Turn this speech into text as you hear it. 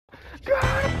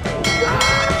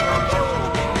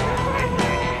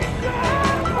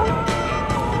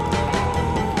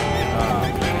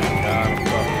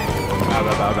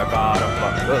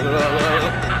You know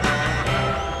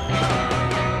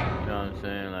what I'm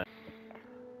saying? Like,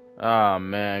 oh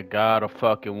man, God of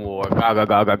fucking war.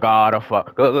 God of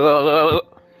fuck. You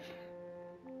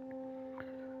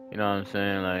know what I'm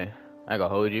saying? Like, I gonna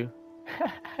hold you.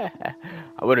 I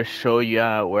would have showed you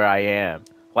where I am.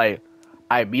 Like,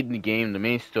 I beat the game, the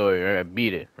main story, right? I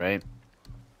beat it, right?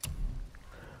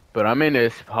 But I'm in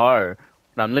this part,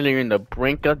 and I'm literally in the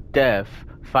brink of death,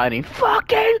 fighting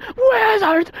fucking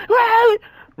wizards.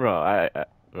 Bro,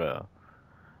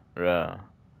 bro.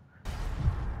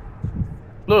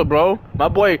 Look, bro, my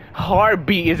boy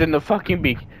Heartbeat is in the fucking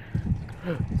beak.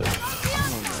 Oh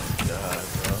my god,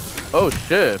 bro. Oh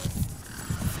shit.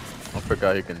 I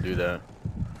forgot you can do that.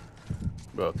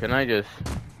 Bro, can I just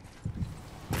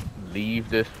leave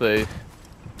this place?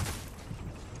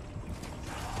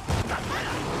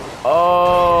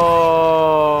 Oh,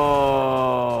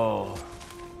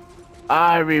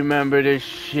 I remember this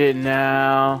shit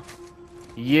now.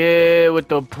 Yeah, with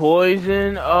the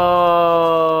poison.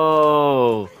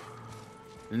 Oh,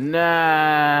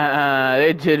 nah,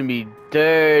 they did me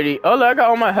dirty. Oh, look, I got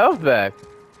all my health back.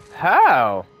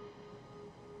 How?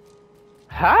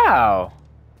 How?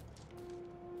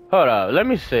 Hold up, let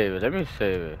me save it. Let me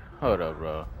save it. Hold up,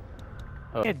 bro.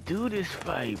 I can't do this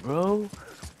fight, bro.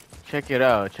 Check it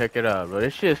out, bro.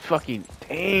 This shit is fucking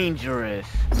dangerous,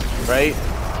 right?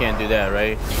 Can't do that,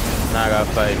 right? Now I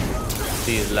gotta fight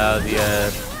these lousy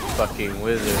ass fucking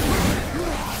wizards.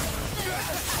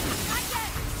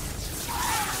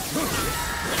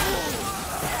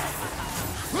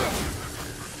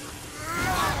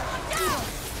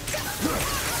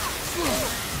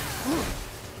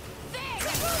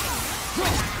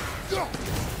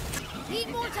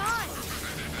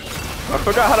 I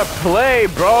forgot how to play,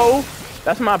 bro.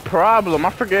 That's my problem. I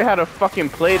forget how to fucking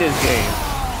play this game.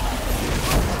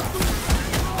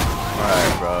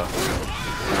 Alright, bro.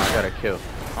 Nah, I gotta kill.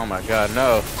 Oh my god,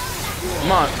 no.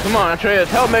 Come on, Atreus,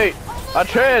 help me!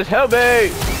 Atreus, help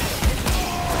me!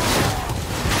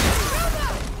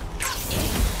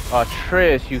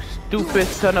 Atreus, you stupid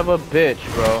son of a bitch,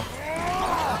 bro.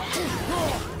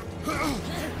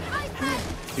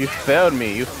 You failed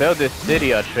me. You failed this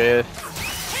city, Atreus.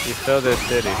 You failed this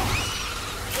city.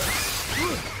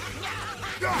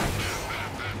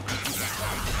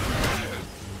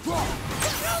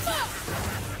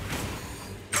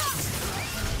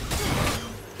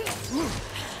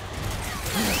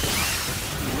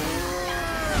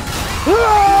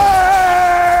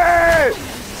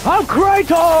 I'm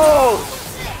Kratos!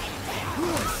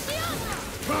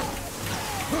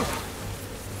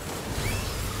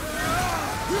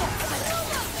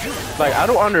 Like, I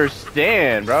don't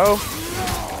understand, bro.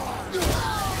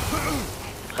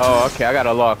 Oh, okay, I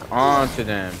gotta lock onto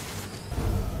them.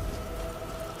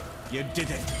 You did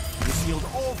it. You sealed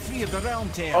all 3 of the realm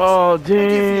tears. Oh,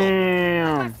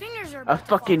 damn. I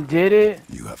fucking did it.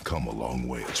 You have come a long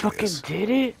way, Atreus. Fucking did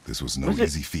it? This was no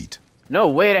easy feat. No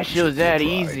way that shit was that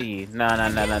easy.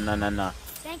 Nah.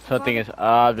 Something is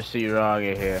obviously wrong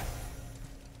in here.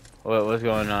 What's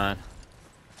going on?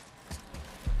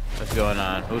 What's going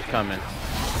on? Who's coming?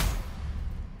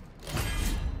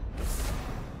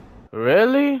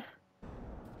 Really?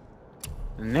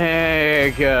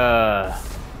 Nigga.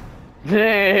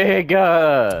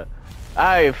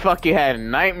 I fucking had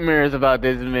nightmares about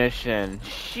this mission.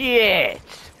 Shit.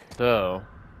 So,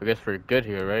 I guess we're good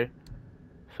here, right?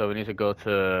 So we need to go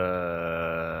to...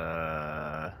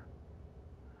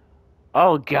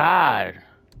 Oh god.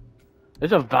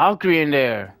 There's a Valkyrie in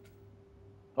there.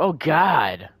 Oh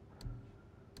god.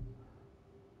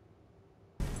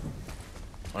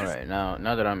 Alright, now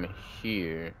that I'm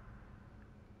here,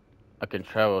 I can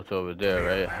travel to over there,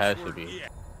 right? It has to be.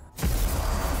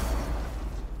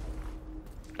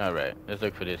 Alright, let's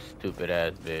look for this stupid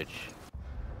ass bitch.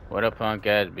 What a punk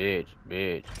ass bitch.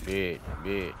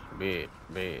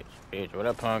 What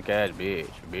a punk ass bitch.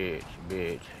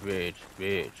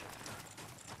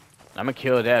 I'ma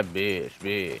kill that bitch.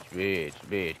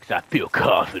 Cause I feel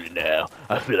confident now.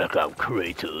 I feel like I'm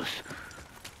Kratos.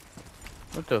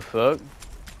 What the fuck?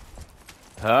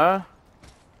 Huh?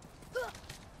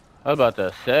 I was about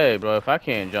to say, bro, if I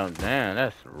can't jump down,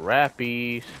 that's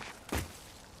rappies.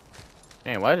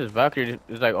 Man, why is this Valkyrie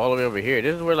is like all the way over here?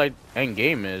 This is where like end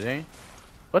game is, eh?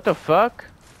 What the fuck?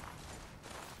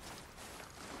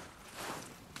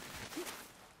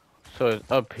 So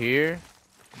it's up here?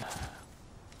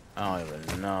 I don't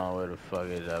even know where the fuck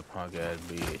is that punk ass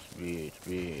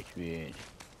bitch.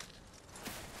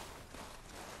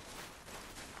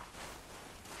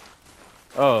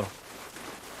 Oh.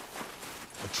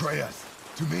 Atreus,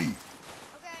 to me.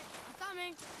 Okay, I'm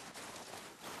coming.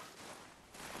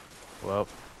 Well,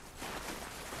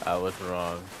 I was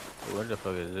wrong. What the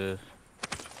fuck is this?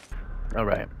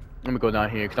 Alright, let me go down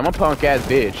here, because I'm a punk ass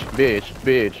bitch. Bitch.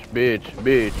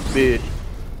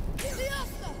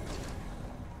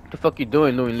 What the fuck you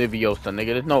doing Liviosa,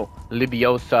 nigga? There's no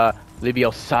Liviosa.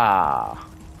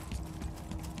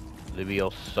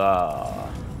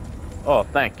 Oh,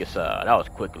 thank you, sir. That was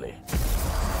quickly.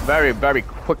 Very, very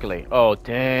quickly. Oh,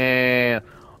 damn.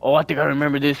 Oh, I think I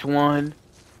remember this one.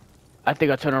 I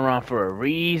think I turned around for a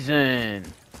reason.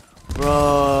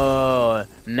 Bro.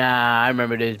 Nah, I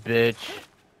remember this bitch.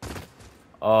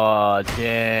 Oh,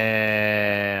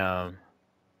 damn.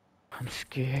 I'm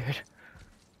scared.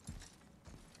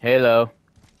 Hello.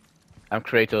 I'm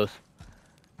Kratos.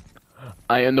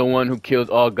 I am the one who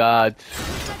killed all gods.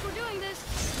 Looks like we're doing this.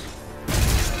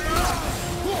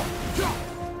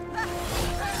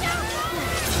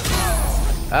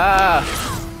 Ah!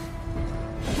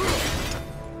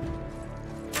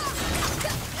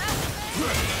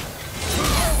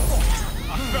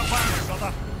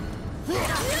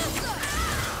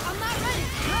 I'm not ready.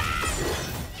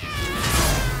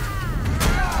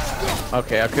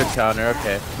 Okay, I could counter,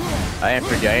 okay. I ain't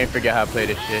forget how to play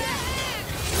this shit.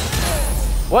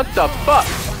 What the fuck?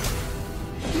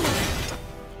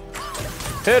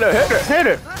 Hit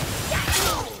her!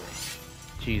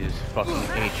 Jesus fucking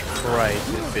H Christ,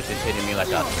 this bitch is hitting me like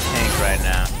a tank right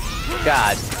now.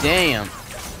 God damn.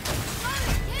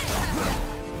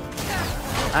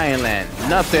 I ain't landing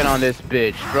nothing on this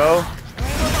bitch, bro.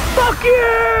 Fuck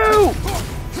you!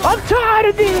 I'm tired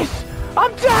of this!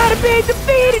 I'm tired of being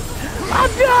defeated!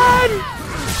 I'm done!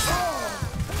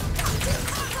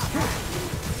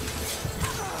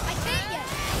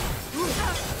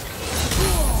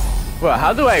 Well,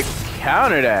 how do I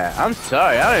counter that? I'm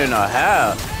sorry, I don't even know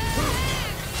how.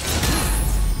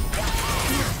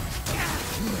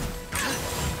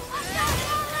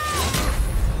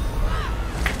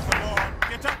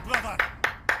 Get up, brother.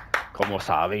 Como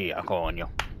sabía, coño.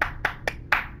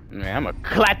 Man, I'm gonna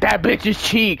clap that bitch's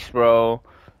cheeks, bro.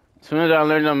 As soon as I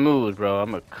learn them moves, bro,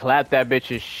 I'm gonna clap that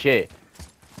bitch's shit.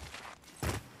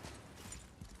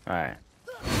 Alright.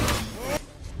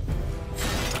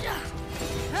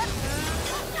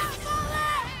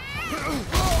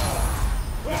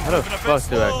 How the fuck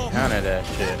do I counter that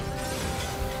shit?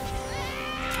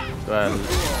 Do I...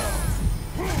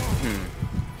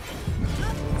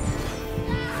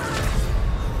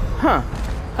 Huh.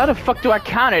 How the fuck do I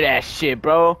counter that shit,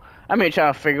 bro? I'm here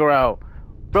trying to figure out...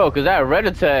 Bro, cause that red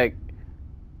attack...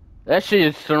 That shit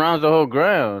just surrounds the whole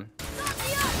ground.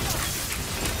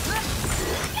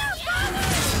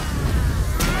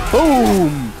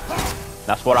 Boom!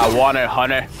 That's what I wanted,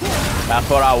 honey. That's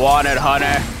what I wanted,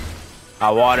 honey. I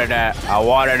wanted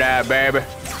that, baby.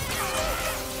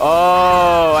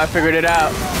 Oh, I figured it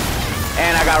out.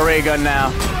 And I got ray gun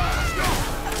now.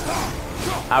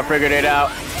 I figured it out.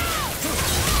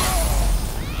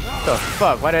 What the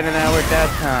fuck? Why didn't that work that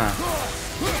time?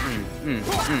 This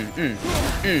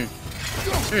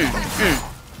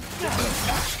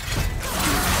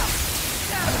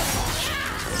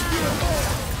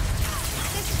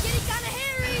is getting kind of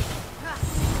hairy.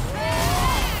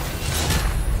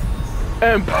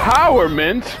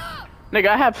 Empowerment? Nigga,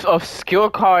 I have a skill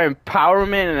called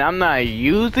empowerment and I'm not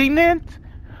using it?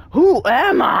 Who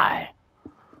am I?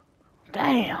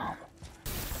 Damn.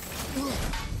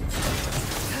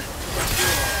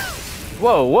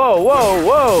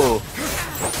 Whoa.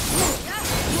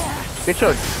 Get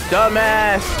your dumb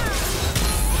ass.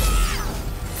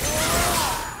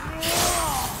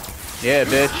 Yeah,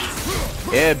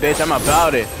 bitch. I'm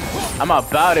about it. I'm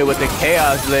about it with the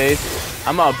chaos blades.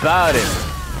 I'm about it.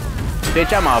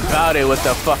 Bitch, I'm about it with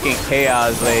the fucking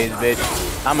chaos blades, bitch.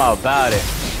 I'm about it.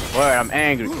 Word, I'm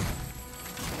angry.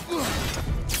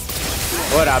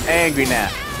 Word, I'm angry now.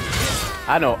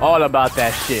 I know all about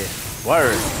that shit.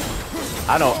 Word.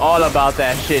 I know all about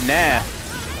that shit now.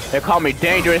 They call me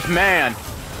Dangerous Man.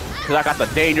 Cause I got the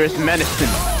dangerous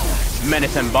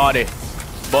menacing body.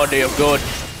 Body of good.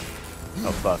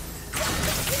 Oh fuck.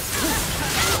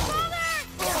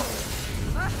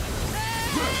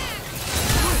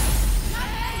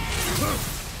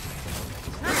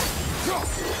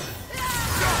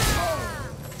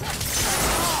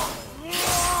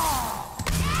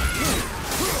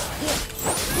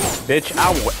 Bitch, I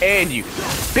will end you.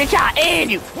 Bitch, I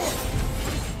end you.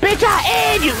 Bitch, I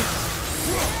end you.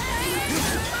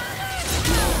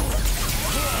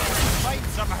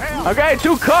 Okay,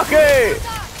 too cocky.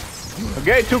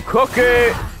 Okay, too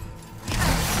cocky.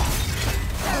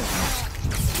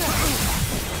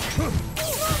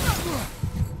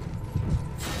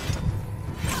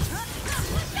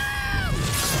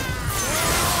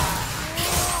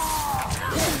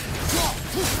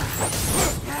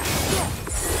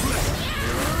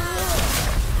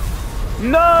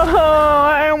 No,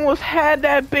 I almost had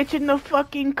that bitch in the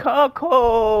fucking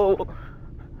cuckold.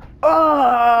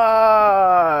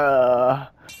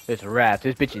 It's wrapped.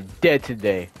 This bitch is dead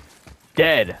today.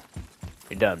 Dead.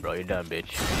 You're done, bro. You're done,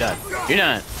 bitch. You're done. You're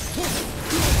done.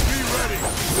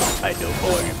 I know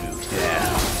all your moves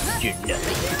now. You're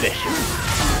nothing special.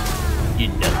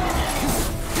 You're nothing.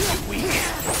 You're weak.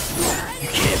 You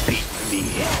can't beat me.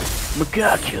 I'm a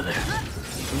god killer.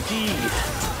 Indeed.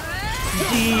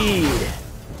 Indeed.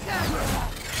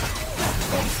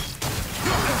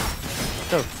 What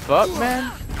the fuck, man?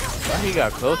 Why he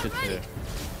got closer to her?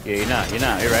 Yeah, you're not,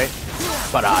 you're right.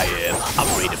 But I am. I'm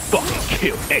ready to fucking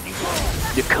kill anyone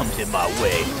that comes in my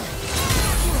way.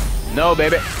 No,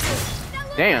 baby.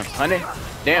 Damn, honey.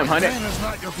 Damn, honey.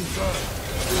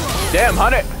 Damn,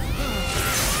 honey.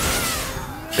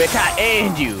 Bitch, I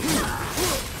end you.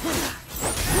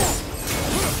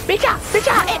 Bitch, I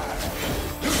end.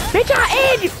 Bitch, I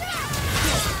end you.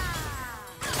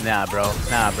 Nah, bro.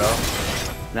 Nah, bro.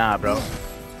 Nah, bro.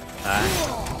 Alright.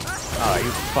 Oh,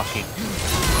 you fucking...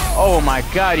 Oh my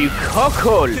god, you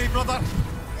cuckold!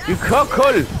 You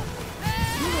cuckold!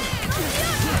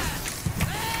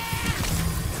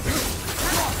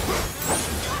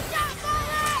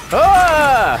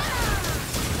 Ah!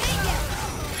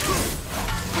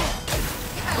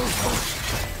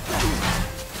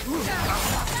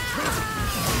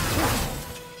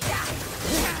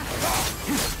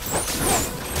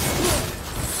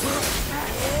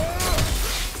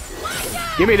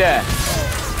 Give me that!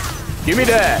 Give me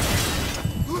that!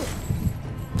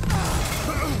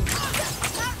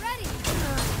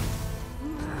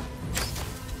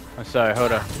 I'm sorry,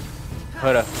 hold up.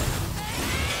 Hold up.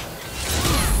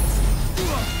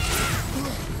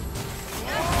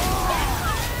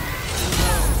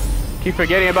 Keep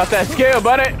forgetting about that skill,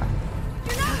 buddy!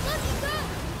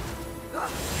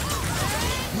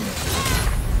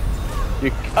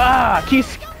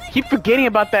 Keep forgetting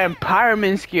about that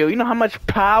empowerment skill. You know how much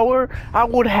power I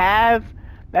would have?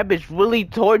 That bitch really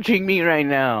torching me right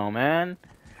now, man.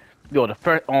 Yo, the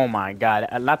first, oh my god,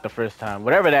 not the first time.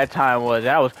 Whatever that time was,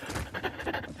 I was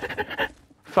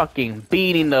fucking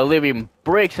beating the living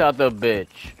bricks out the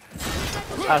bitch.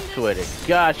 I swear to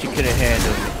God, she couldn't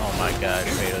handle me. Oh my god,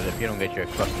 Kratos, if you don't get your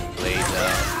fucking blades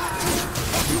out.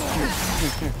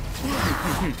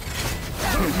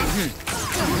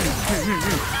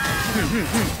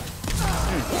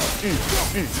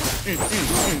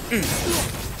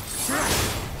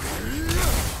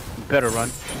 Better run.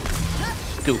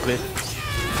 Stupid.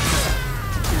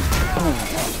 Boom,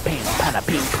 bam, pada,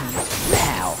 bing,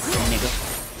 pow, nigga.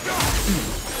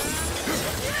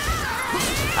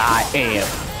 I am.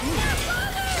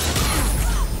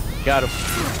 Got him.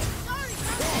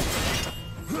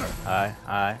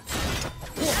 Aye.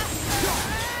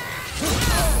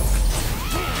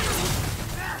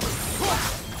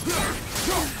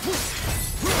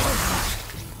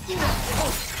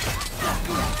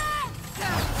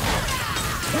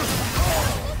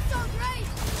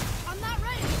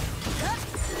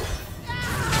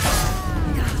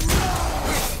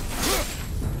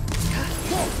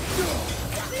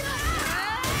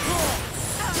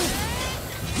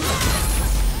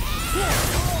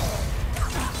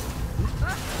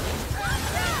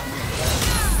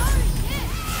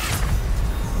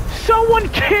 Someone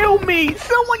kill me!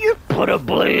 Someone just put a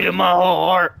blade in my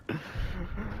heart!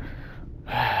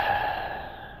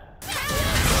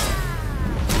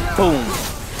 Boom!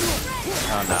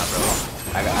 Oh nah, bro.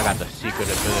 I got the secret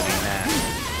ability now.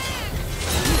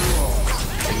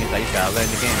 I just gotta learn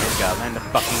the game. I just gotta learn the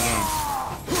fucking game.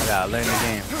 I gotta learn the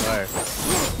game. Word.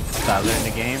 Gotta learn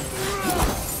the game.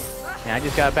 Man, I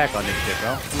just got back on this shit,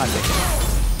 bro. Come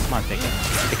on, thinking.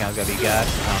 Thinking I was gonna be God?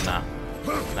 Oh nah.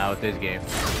 Not with this game.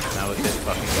 Not with this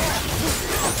fucking game.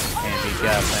 Can't be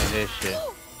God playing this shit.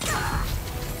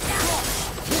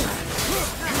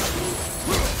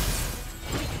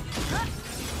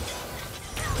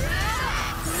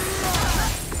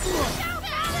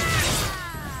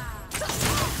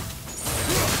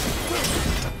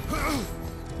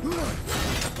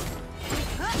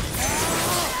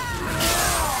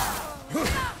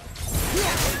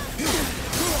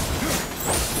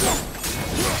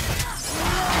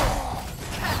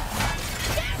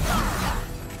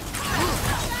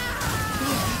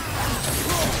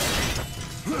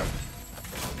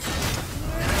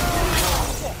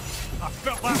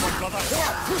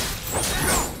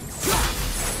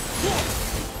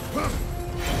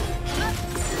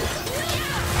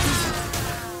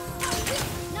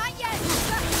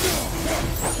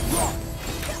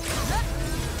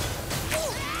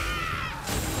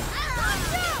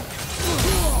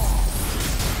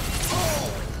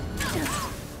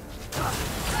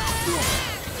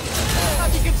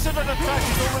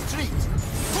 no retreat.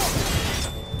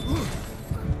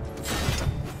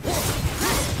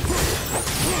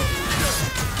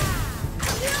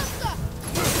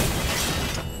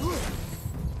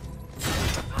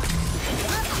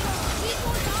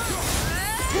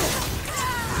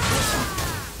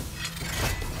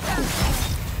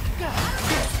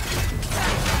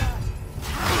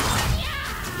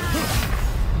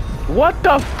 What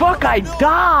the fuck? I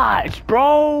dodged,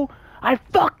 bro. I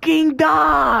fucking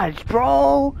dodged,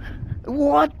 bro.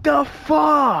 What the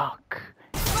fuck?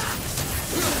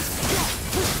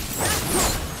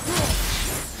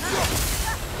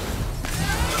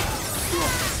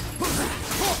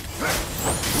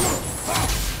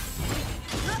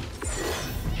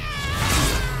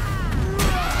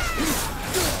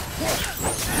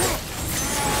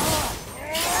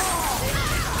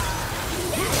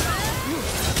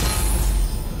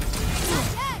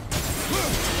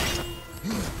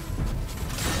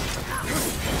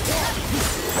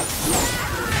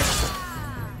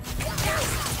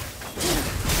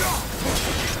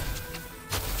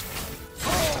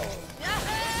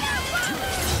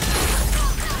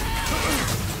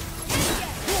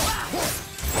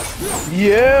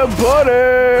 Yeah,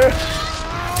 buddy.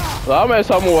 Dame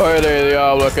esa mujer de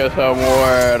diablo que se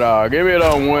muera. Give me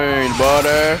them wings,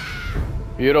 buddy.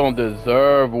 You don't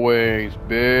deserve wings,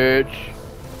 bitch.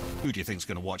 Who do you think's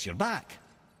gonna watch your back?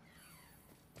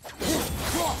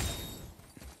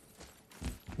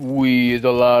 We is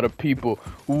a lot of people.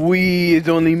 We is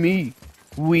only me.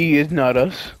 We is not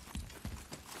us.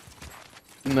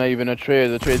 Not even a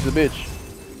trade. A trade's a bitch.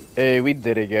 Hey, we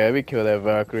did it, guys. We killed that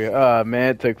Valkyrie. Ah,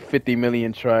 man, it took 50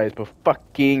 million tries, but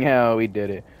fucking hell, we did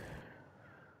it.